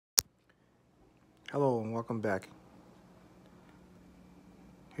Hello and welcome back.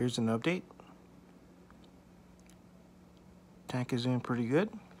 Here's an update. Tank is doing pretty good.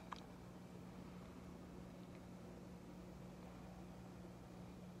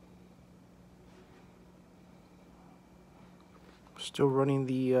 Still running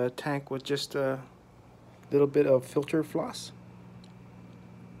the tank with just a little bit of filter floss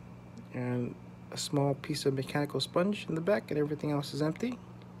and a small piece of mechanical sponge in the back, and everything else is empty.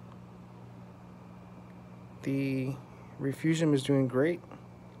 The refusion is doing great.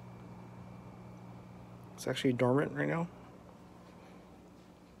 It's actually dormant right now.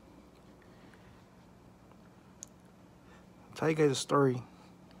 I'll tell you guys a story.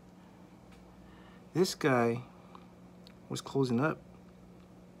 This guy was closing up,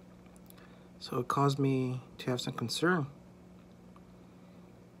 so it caused me to have some concern.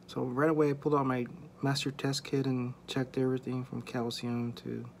 So right away I pulled out my master test kit and checked everything from calcium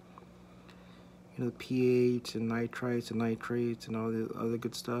to the pH and nitrites and nitrates and all the other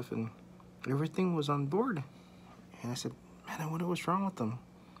good stuff, and everything was on board. And I said, man, I wonder what's wrong with them.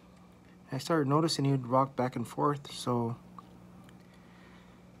 And I started noticing he would rock back and forth. So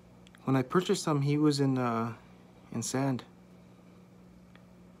when I purchased him, he was in sand.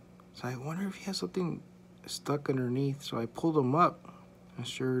 So I wonder if he has something stuck underneath. So I pulled him up, and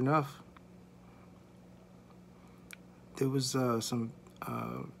sure enough, there was some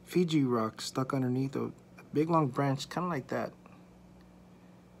Fiji rock stuck underneath a big long branch, kind of like that.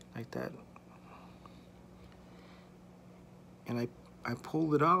 And I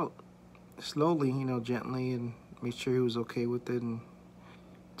pulled it out slowly, gently, and made sure he was okay with it. And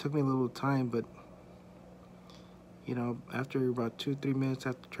it took me a little time, but after about 2-3 minutes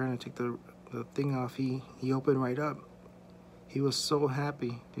after trying to take the thing off, he opened right up. He was so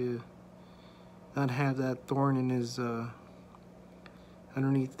happy to not have that thorn in his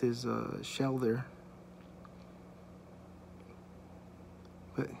underneath his shell there.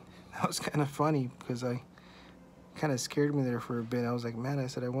 But that was kind of funny because I kind of scared me there for a bit. I was like, man, I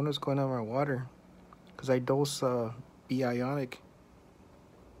said, I wonder what's going on with my water, because I dose B-ionic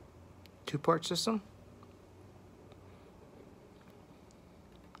 2-part system.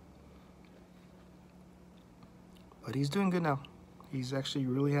 But he's doing good now. He's actually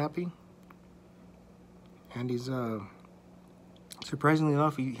really happy, and he's surprisingly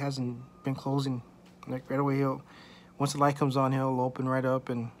enough, he hasn't been closing. Like right away, once the light comes on, he'll open right up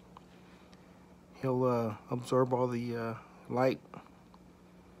and he'll absorb all the light.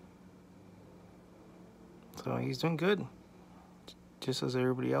 So he's doing good, just as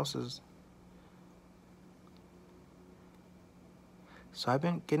everybody else is. So I've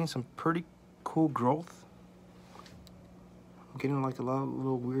been getting some pretty cool growth. I'm getting like a lot of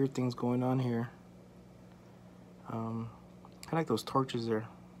little weird things going on here. I like those torches there.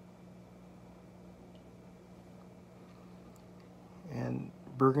 And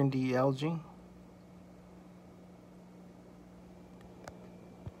burgundy algae.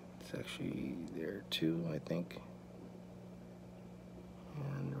 It's actually there too, I think.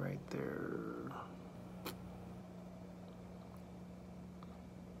 And right there.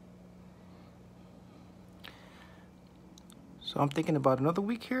 So I'm thinking about another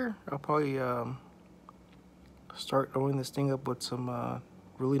week here. I'll probably start oiling this thing up with some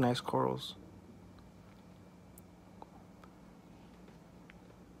really nice corals.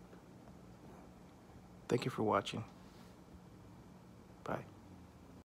 Thank you for watching.